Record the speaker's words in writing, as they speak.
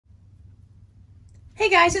Hey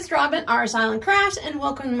guys, it's Robin, RsIslandCrafts, and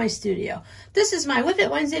welcome to my studio. This is my Whip It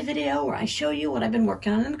Wednesday video where I show you what I've been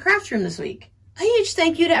working on in the craft room this week. A huge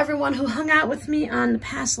thank you to everyone who hung out with me on the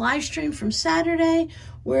past live stream from Saturday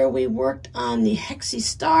where we worked on the Hexy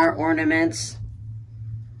Star ornaments.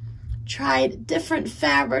 Tried different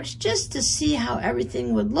fabrics just to see how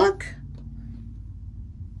everything would look.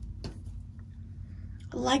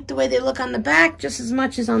 I like the way they look on the back just as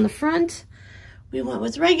much as on the front. We went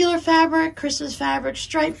with regular fabric, Christmas fabric,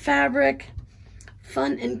 striped fabric,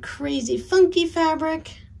 fun and crazy funky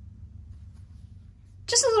fabric.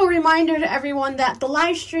 Just a little reminder to everyone that the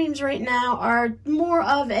live streams right now are more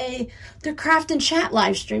of the craft and chat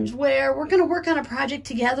live streams where we're going to work on a project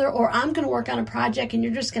together, or I'm going to work on a project and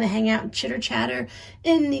you're just going to hang out and chitter chatter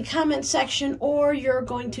in the comment section, or you're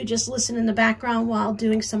going to just listen in the background while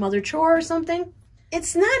doing some other chore or something.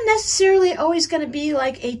 It's not necessarily always going to be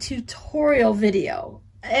like a tutorial video.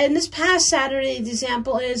 And this past Saturday, the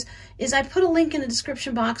example is I put a link in the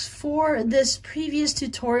description box for this previous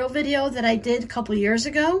tutorial video that I did a couple years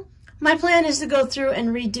ago. My plan is to go through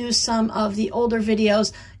and redo some of the older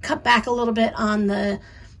videos, cut back a little bit on the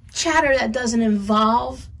chatter that doesn't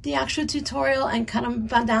involve the actual tutorial, and cut them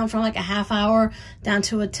down from like a half hour down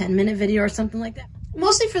to a 10-minute video or something like that.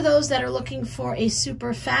 Mostly for those that are looking for a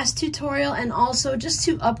super fast tutorial, and also just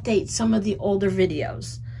to update some of the older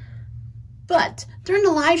videos. But during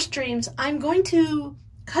the live streams, I'm going to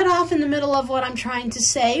cut off in the middle of what I'm trying to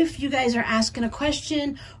say. If you guys are asking a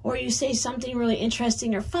question or you say something really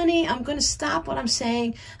interesting or funny, I'm going to stop what I'm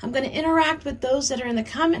saying. I'm going to interact with those that are in the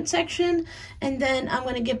comment section, and then I'm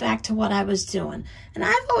going to get back to what I was doing. And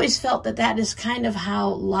I've always felt that that is kind of how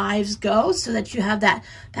lives go, so that you have that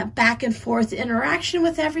back and forth interaction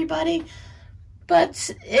with everybody. But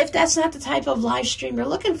if that's not the type of live stream you're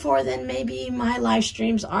looking for, then maybe my live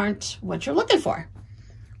streams aren't what you're looking for.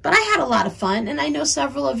 But I had a lot of fun, and I know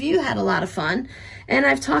several of you had a lot of fun. And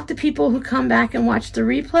I've talked to people who come back and watch the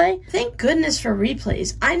replay. Thank goodness for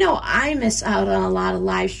replays. I know I miss out on a lot of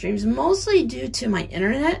live streams, mostly due to my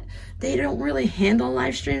internet. They don't really handle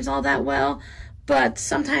live streams all that well, but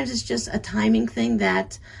sometimes it's just a timing thing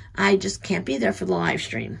that I just can't be there for the live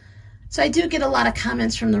stream. So I do get a lot of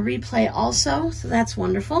comments from the replay also, so that's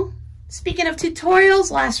wonderful. Speaking of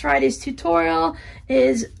tutorials, last Friday's tutorial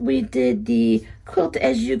is we did the Quilt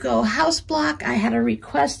As You Go house block. I had a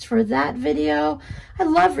request for that video. I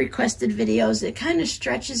love requested videos. It kind of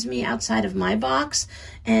stretches me outside of my box,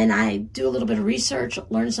 and I do a little bit of research,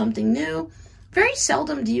 learn something new. Very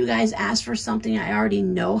seldom do you guys ask for something I already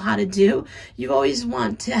know how to do. You always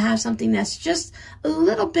want to have something that's just a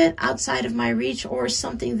little bit outside of my reach, or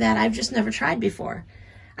something that I've just never tried before.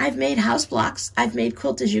 I've made house blocks, I've made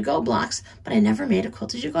Quilt As You Go blocks, but I never made a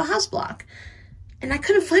Quilt As You Go house block. And I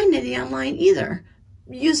couldn't find any online either,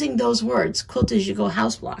 using those words, Quilt As You Go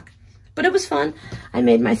house block. But it was fun. I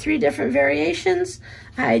made my 3 different variations.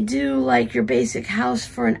 I do like your basic house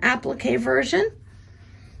for an applique version,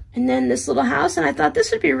 and then this little house, and I thought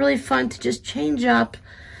this would be really fun to just change up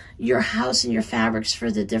your house and your fabrics for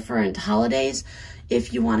the different holidays.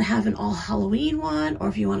 If you want to have an all Halloween one, or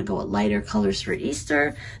if you want to go with lighter colors for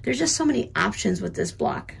Easter, there's just so many options with this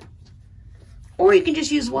block. Or you can just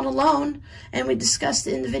use one alone, and we discussed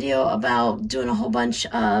in the video about doing a whole bunch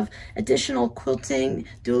of additional quilting,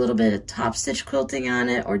 do a little bit of top stitch quilting on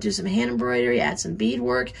it, or do some hand embroidery, add some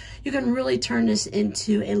beadwork. You can really turn this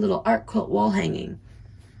into a little art quilt wall hanging.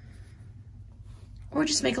 Or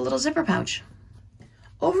just make a little zipper pouch.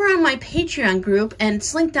 Over on my Patreon group, and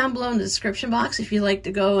it's linked down below in the description box if you'd like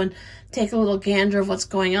to go and take a little gander of what's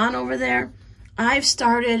going on over there, I've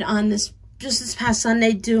started on this, just this past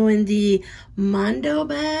Sunday, doing the Mondo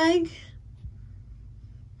bag.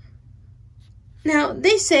 Now,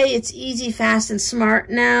 they say it's easy, fast, and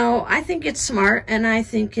smart. Now, I think it's smart, and I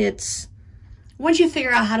think it's, once you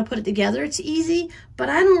figure out how to put it together, it's easy, but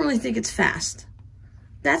I don't really think it's fast.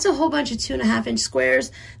 That's a whole bunch of 2.5-inch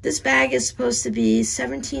squares. This bag is supposed to be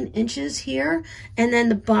 17 inches here, and then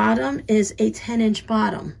the bottom is a 10-inch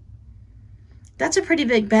bottom. That's a pretty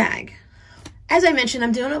big bag. As I mentioned,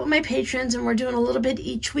 I'm doing it with my patrons, and we're doing a little bit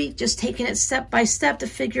each week, just taking it step by step to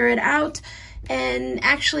figure it out. And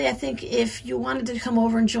actually, I think if you wanted to come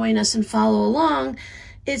over and join us and follow along,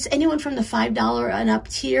 it's anyone from the $5 and up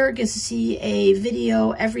tier gets to see a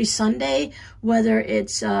video every Sunday, whether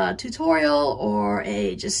it's a tutorial or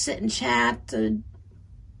a just sit and chat,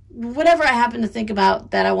 whatever I happen to think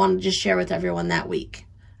about that I want to just share with everyone that week.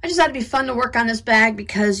 I just thought it'd be fun to work on this bag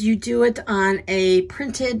because you do it on a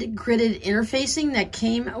printed gridded interfacing that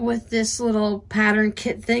came with this little pattern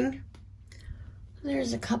kit thing.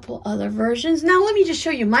 There's a couple other versions. Now let me just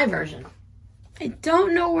show you my version. I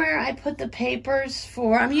don't know where I put the papers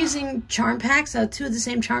for, I'm using charm packs, two of the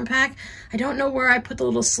same charm pack. I don't know where I put the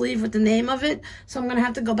little sleeve with the name of it, so I'm gonna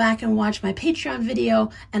have to go back and watch my Patreon video,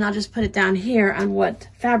 and I'll just put it down here on what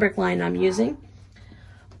fabric line I'm using.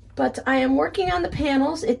 But I am working on the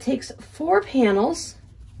panels. It takes 4 panels.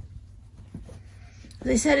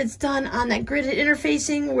 They said it's done on that gridded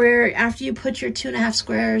interfacing where after you put your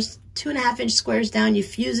 2.5 inch squares down, you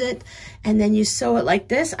fuse it and then you sew it like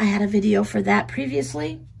this. I had a video for that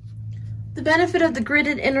previously. The benefit of the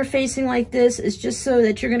gridded interfacing like this is just so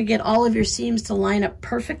that you're going to get all of your seams to line up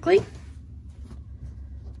perfectly.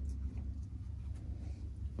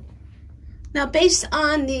 Now, based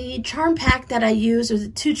on the charm pack that I used, or the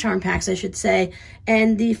 2 charm packs, I should say,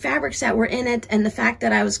 and the fabrics that were in it, and the fact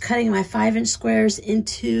that I was cutting my 5-inch squares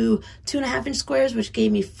into 2.5-inch squares, which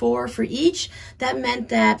gave me 4 for each, that meant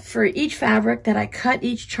that for each fabric that I cut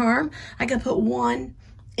each charm, I could put 1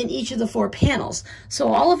 in each of the 4 panels. So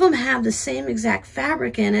all of them have the same exact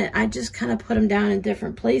fabric in it. I just kind of put them down in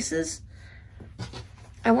different places.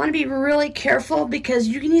 I want to be really careful because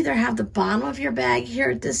you can either have the bottom of your bag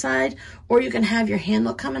here at this side, or you can have your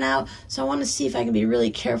handle coming out. So I want to see if I can be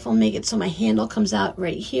really careful and make it so my handle comes out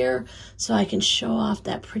right here so I can show off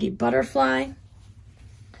that pretty butterfly.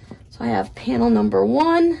 So I have panel number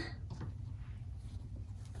 1.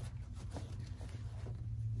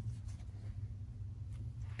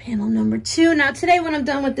 Panel number 2. Now today when I'm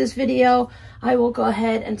done with this video, I will go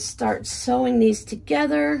ahead and start sewing these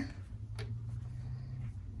together.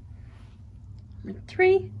 Number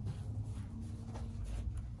 3.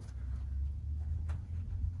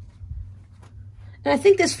 And I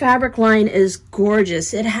think this fabric line is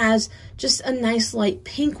gorgeous. It has just a nice light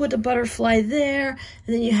pink with a butterfly there,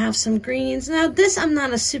 and then you have some greens. Now this, I'm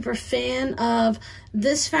not a super fan of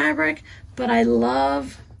this fabric, but I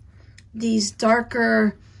love these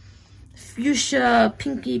darker fuchsia,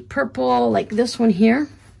 pinky purple, like this one here.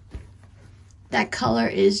 That color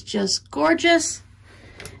is just gorgeous.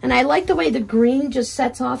 And I like the way the green just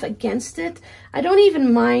sets off against it. I don't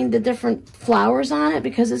even mind the different flowers on it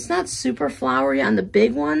because it's not super flowery on the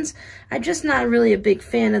big ones. I'm just not really a big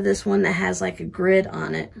fan of this one that has like a grid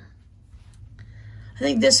on it. I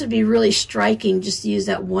think this would be really striking just to use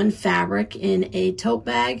that one fabric in a tote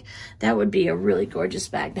bag. That would be a really gorgeous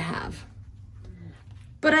bag to have.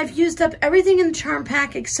 But I've used up everything in the charm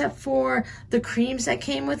pack except for the creams that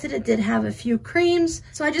came with it. It did have a few creams.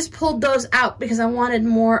 So I just pulled those out because I wanted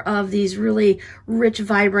more of these really rich,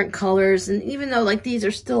 vibrant colors. And even though like these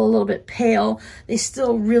are still a little bit pale, they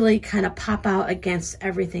still really kind of pop out against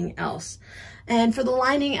everything else. And for the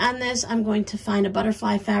lining on this, I'm going to find a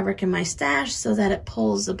butterfly fabric in my stash so that it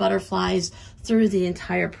pulls the butterflies through the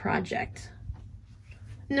entire project.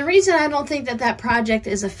 And the reason I don't think that that project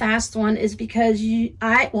is a fast one is because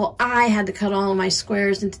I had to cut all of my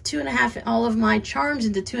squares into 2.5, all of my charms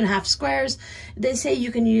into 2.5 squares. They say you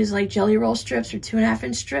can use like jelly roll strips or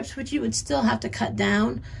 2.5-inch strips, which you would still have to cut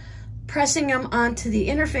down, pressing them onto the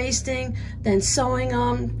interfacing, then sewing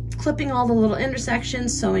them, clipping all the little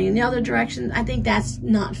intersections, sewing in the other direction. I think that's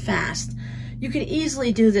not fast. You can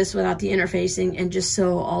easily do this without the interfacing and just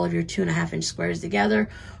sew all of your 2.5-inch squares together.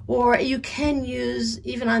 Or you can use,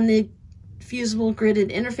 even on the fusible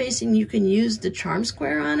gridded interfacing, you can use the charm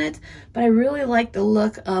square on it. But I really like the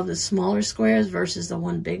look of the smaller squares versus the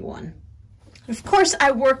one big one. Of course,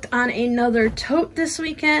 I worked on another tote this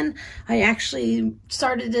weekend. I actually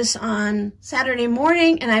started this on Saturday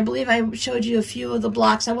morning, and I believe I showed you a few of the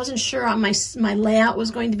blocks. I wasn't sure on my layout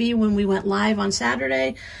was going to be when we went live on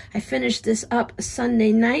Saturday. I finished this up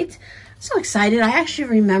Sunday night. I'm so excited. I actually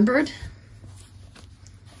remembered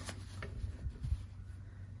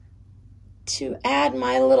to add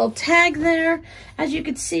my little tag there. As you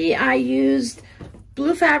can see, I used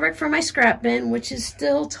blue fabric for my scrap bin, which is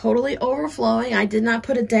still totally overflowing. I did not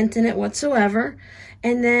put a dent in it whatsoever.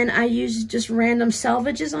 And then I used just random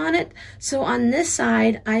selvages on it. So on this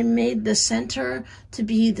side, I made the center to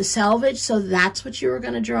be the selvage. So that's what you were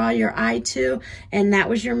going to draw your eye to. And that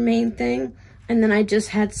was your main thing. And then I just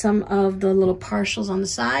had some of the little partials on the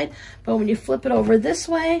side. But when you flip it over this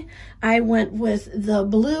way, I went with the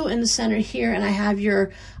blue in the center here. And I have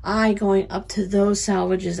your eye going up to those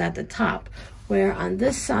selvages at the top. Where on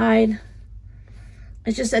this side,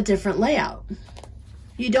 it's just a different layout.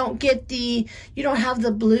 You don't have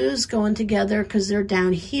the blues going together because they're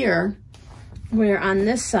down here, where on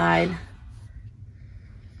this side.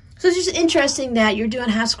 So it's just interesting that you're doing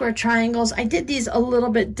half square triangles. I did these a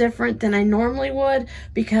little bit different than I normally would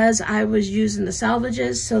because I was using the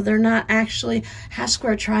selvages, so they're not actually half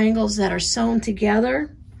square triangles that are sewn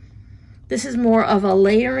together. This is more of a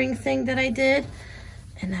layering thing that I did,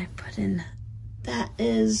 and I put in That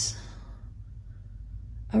is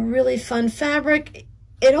a really fun fabric.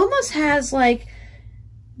 It almost has like,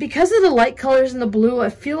 because of the light colors in the blue, I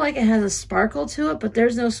feel like it has a sparkle to it, but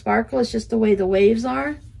there's no sparkle. It's just the way the waves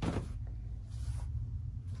are.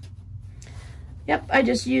 Yep, I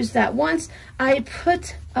just used that once. I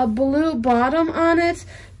put a blue bottom on it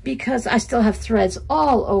because I still have threads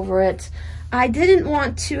all over it. I didn't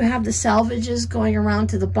want to have the selvages going around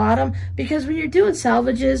to the bottom because when you're doing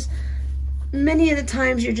selvages, many of the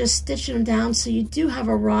times you're just stitching them down, so you do have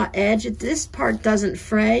a raw edge. This part doesn't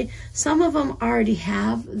fray. Some of them already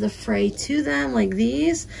have the fray to them, like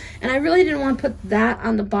these, and I really didn't want to put that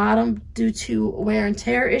on the bottom due to wear and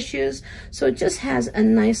tear issues, so it just has a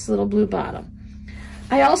nice little blue bottom.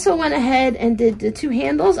 I also went ahead and did the two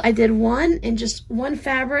handles. I did one in just one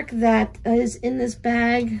fabric that is in this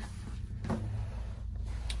bag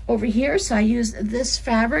over here, so I used this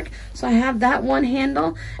fabric, so I have that one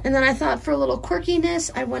handle, and then I thought for a little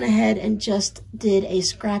quirkiness I went ahead and just did a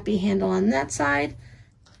scrappy handle on that side.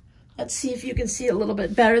 Let's see if you can see it a little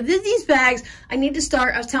bit better. These bags, I need to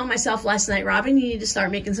start, I was telling myself last night, Robin, you need to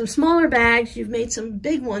start making some smaller bags. You've made some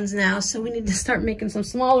big ones now, so we need to start making some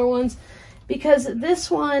smaller ones, because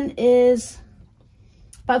this one is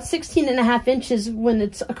about 16.5 inches when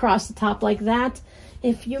it's across the top like that.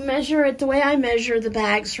 If you measure it, the way I measure the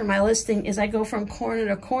bags for my listing is I go from corner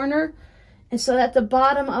to corner. And so at the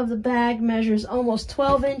bottom of the bag measures almost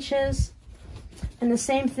 12 inches. And the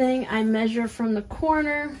same thing, I measure from the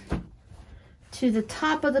corner to the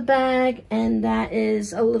top of the bag, and that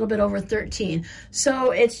is a little bit over 13. So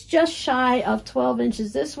it's just shy of 12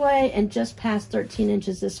 inches this way and just past 13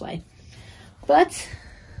 inches this way. But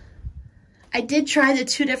I did try the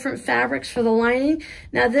two different fabrics for the lining.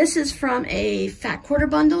 Now this is from a fat quarter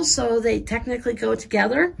bundle, so they technically go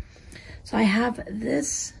together. So I have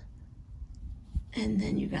this, and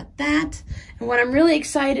then you got that. And what I'm really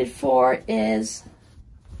excited for is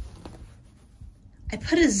I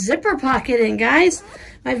put a zipper pocket in, guys.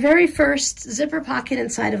 My very first zipper pocket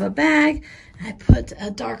inside of a bag. I put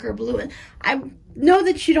a darker blue in. I know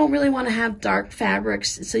that you don't really want to have dark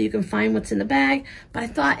fabrics so you can find what's in the bag, but I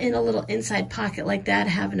thought in a little inside pocket like that,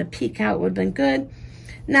 having a peek out would have been good.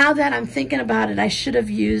 Now that I'm thinking about it, I should have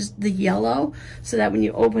used the yellow so that when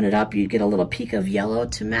you open it up, you get a little peek of yellow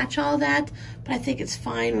to match all that, but I think it's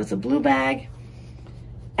fine with a blue bag.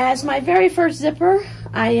 As my very first zipper,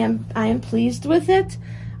 I am pleased with it.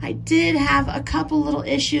 I did have a couple little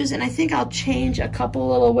issues, and I think I'll change a couple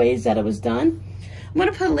little ways that it was done. I'm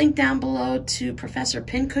going to put a link down below to Professor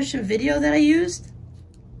Pincushion video that I used.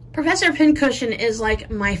 Professor Pincushion is like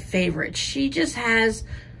my favorite. She just has,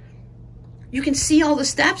 you can see all the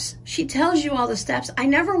steps. She tells you all the steps. I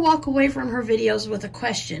never walk away from her videos with a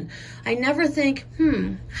question. I never think,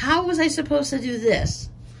 how was I supposed to do this?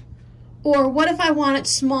 Or what if I want it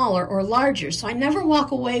smaller or larger? So I never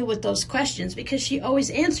walk away with those questions because she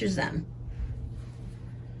always answers them.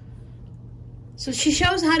 So she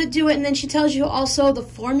shows how to do it, and then she tells you also the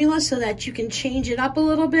formula so that you can change it up a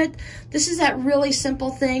little bit. This is that really simple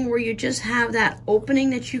thing where you just have that opening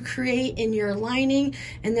that you create in your lining,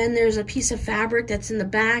 and then there's a piece of fabric that's in the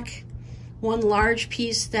back, one large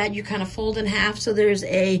piece that you kind of fold in half. So there's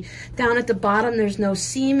a, down at the bottom, there's no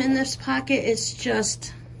seam in this pocket. It's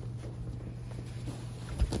just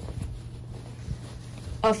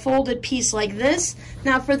a folded piece like this.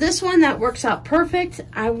 Now for this one, that works out perfect.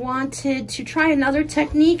 I wanted to try another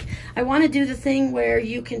technique. I want to do the thing where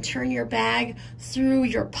you can turn your bag through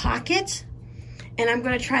your pocket, and I'm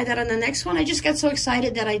going to try that on the next one. I just got so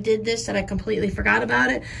excited that I did this that I completely forgot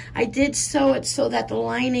about it. I did sew it so that the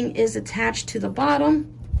lining is attached to the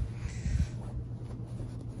bottom,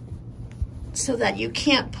 so that you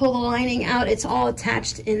can't pull the lining out. It's all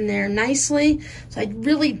attached in there nicely. So I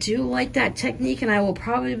really do like that technique, and I will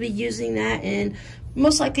probably be using that in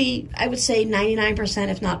most likely, I would say 99%,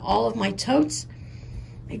 if not all of my totes.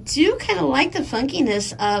 I do kind of like the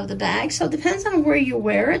funkiness of the bag, so it depends on where you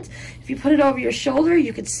wear it. If you put it over your shoulder,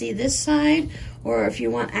 you could see this side, or if you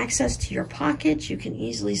want access to your pocket, you can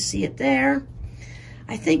easily see it there.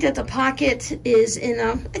 I think that the pocket is in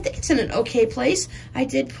a, I think it's in an okay place. I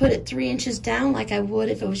did put it 3 inches down like I would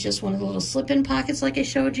if it was just one of the little slip-in pockets like I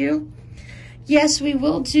showed you. Yes, we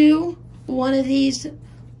will do one of these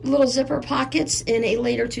little zipper pockets in a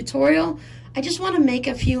later tutorial. I just want to make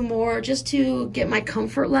a few more just to get my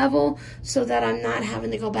comfort level so that I'm not having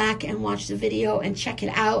to go back and watch the video and check it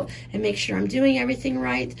out and make sure I'm doing everything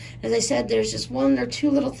right. As I said, there's just one or two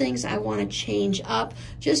little things I want to change up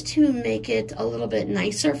just to make it a little bit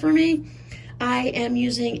nicer for me. I am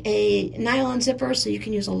using a nylon zipper, so you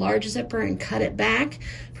can use a large zipper and cut it back.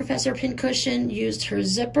 Professor Pincushion used her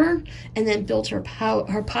zipper and then built her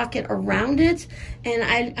pocket around it. And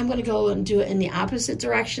I'm going to go and do it in the opposite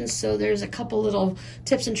direction. So there's a couple little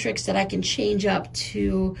tips and tricks that I can change up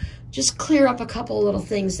to just clear up a couple little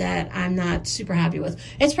things that I'm not super happy with.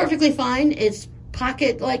 It's perfectly fine. It's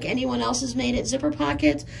pocket like anyone else has made it, zipper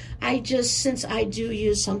pocket. Since I do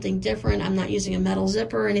use something different, I'm not using a metal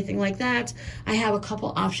zipper or anything like that, I have a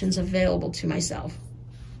couple options available to myself.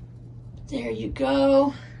 There you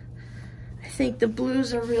go. I think the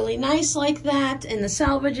blues are really nice like that, and the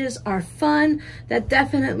selvages are fun. That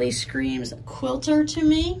definitely screams quilter to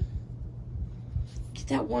me. Get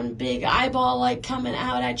that one big eyeball like coming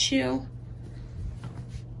out at you.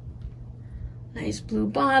 Nice blue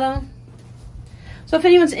bottom. So if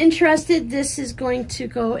anyone's interested, this is going to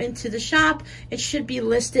go into the shop. It should be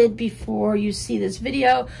listed before you see this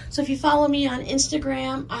video. So if you follow me on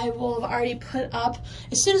Instagram, I will have already put up,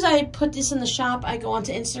 as soon as I put this in the shop, I go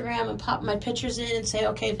onto Instagram and pop my pictures in and say,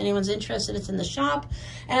 okay, if anyone's interested, it's in the shop.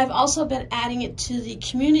 And I've also been adding it to the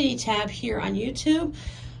community tab here on YouTube.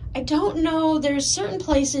 I don't know, there's certain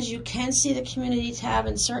places you can see the community tab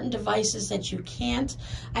and certain devices that you can't.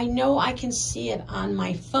 I know I can see it on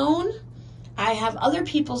my phone. I have other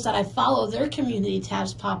people's that I follow, their community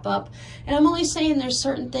tabs pop up, and I'm only saying there's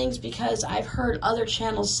certain things because I've heard other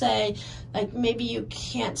channels say, like maybe you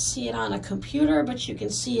can't see it on a computer, but you can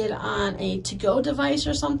see it on a to-go device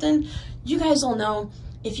or something. You guys will know.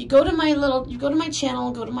 If you go to my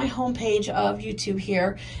channel, go to my homepage of YouTube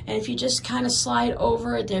here, and if you just kind of slide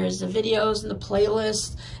over, there's the videos and the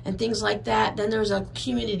playlist and things like that, then there's a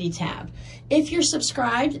community tab. If you're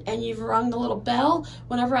subscribed and you've rung the little bell,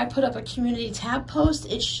 whenever I put up a community tab post,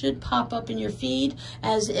 it should pop up in your feed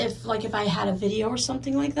as if, like if I had a video or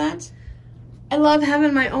something like that. I love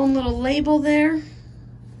having my own little label there.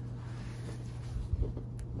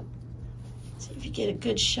 Get a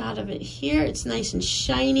good shot of it here. It's nice and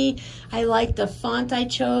shiny. I like the font I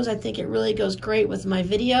chose. I think it really goes great with my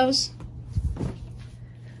videos.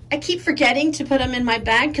 I keep forgetting to put them in my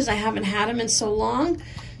bag because I haven't had them in so long.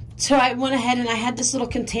 So I went ahead and I had this little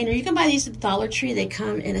container. You can buy these at the Dollar Tree. They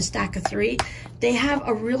come in a stack of 3. They have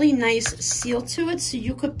a really nice seal to it, so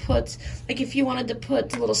you could put, like if you wanted to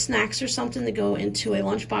put little snacks or something to go into a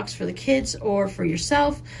lunchbox for the kids or for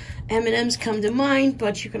yourself. M&Ms come to mind,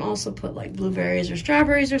 but you can also put like blueberries or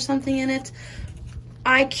strawberries or something in it.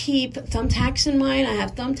 I keep thumbtacks in mine. I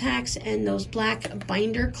have thumbtacks and those black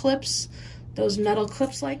binder clips, those metal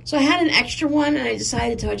clips like. So I had an extra one and I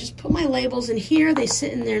decided to, I just put my labels in here. They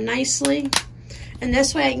sit in there nicely. And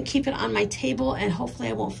this way I can keep it on my table and hopefully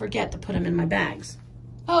I won't forget to put them in my bags.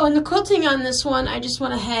 Oh, and the quilting on this one, I just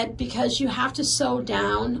went ahead because you have to sew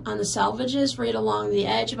down on the selvages right along the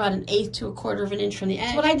edge, about 1/8 to 1/4 of an inch from the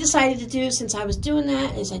edge. So what I decided to do since I was doing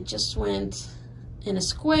that is I just went in a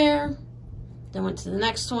square, then went to the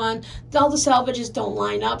next one. All the selvages don't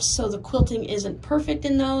line up, so the quilting isn't perfect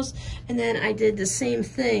in those. And then I did the same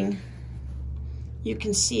thing. You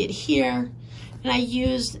can see it here. And I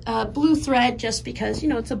used blue thread just because, you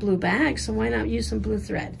know, it's a blue bag, so why not use some blue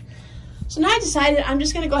thread? So now I decided I'm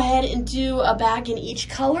just going to go ahead and do a bag in each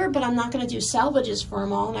color, but I'm not going to do selvages for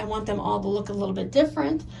them all, and I want them all to look a little bit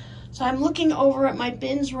different. So I'm looking over at my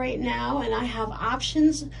bins right now, and I have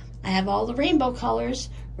options. I have all the rainbow colors: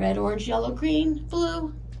 red, orange, yellow, green,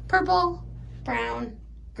 blue, purple, brown,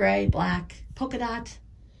 gray, black, polka dot,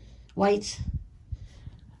 white,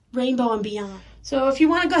 rainbow, and beyond. So if you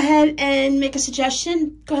want to go ahead and make a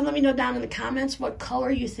suggestion, go ahead and let me know down in the comments what color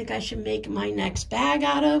you think I should make my next bag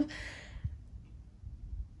out of.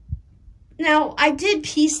 Now, I did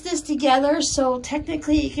piece this together, so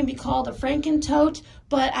technically it can be called a Franken-tote,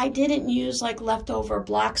 but I didn't use like leftover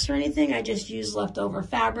blocks or anything. I just used leftover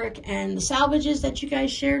fabric and the salvages that you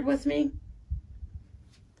guys shared with me.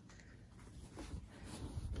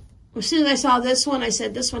 As soon as I saw this one, I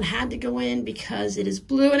said this one had to go in because it is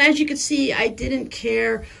blue. And as you can see, I didn't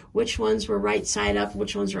care which ones were right side up,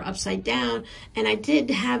 which ones were upside down. And I did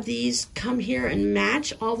have these come here and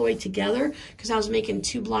match all the way together because I was making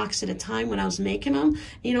 2 blocks at a time when I was making them.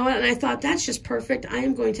 You know what? And I thought that's just perfect. I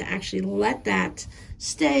am going to actually let that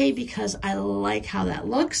stay because I like how that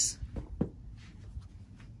looks.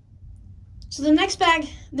 So the next bag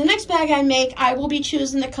I make, I will be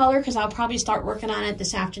choosing the color because I'll probably start working on it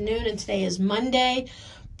this afternoon, and today is Monday.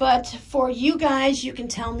 But for you guys, you can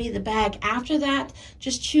tell me the bag after that.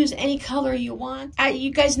 Just choose any color you want.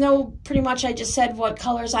 You guys know pretty much I just said what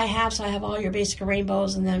colors I have. So I have all your basic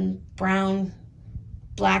rainbows and then brown,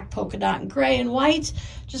 black, polka dot, and gray and white,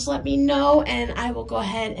 just let me know and I will go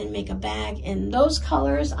ahead and make a bag in those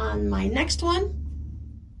colors on my next one.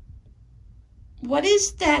 What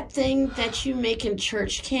is that thing that you make in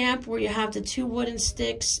church camp where you have the 2 wooden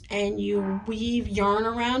sticks and you weave yarn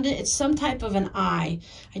around it? It's some type of an eye.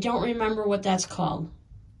 I don't remember what that's called.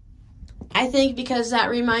 I think because that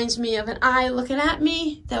reminds me of an eye looking at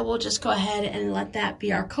me, that we'll just go ahead and let that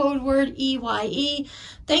be our code word, EYE.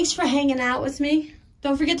 Thanks for hanging out with me.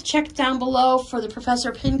 Don't forget to check down below for the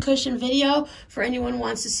Professor Pincushion video for anyone who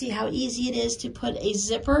wants to see how easy it is to put a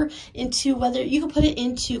zipper into, whether you can put it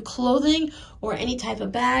into clothing or any type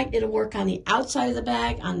of bag. It'll work on the outside of the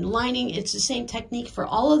bag, on the lining. It's the same technique for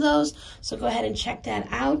all of those. So go ahead and check that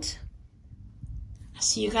out. I'll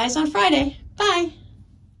see you guys on Friday. Bye.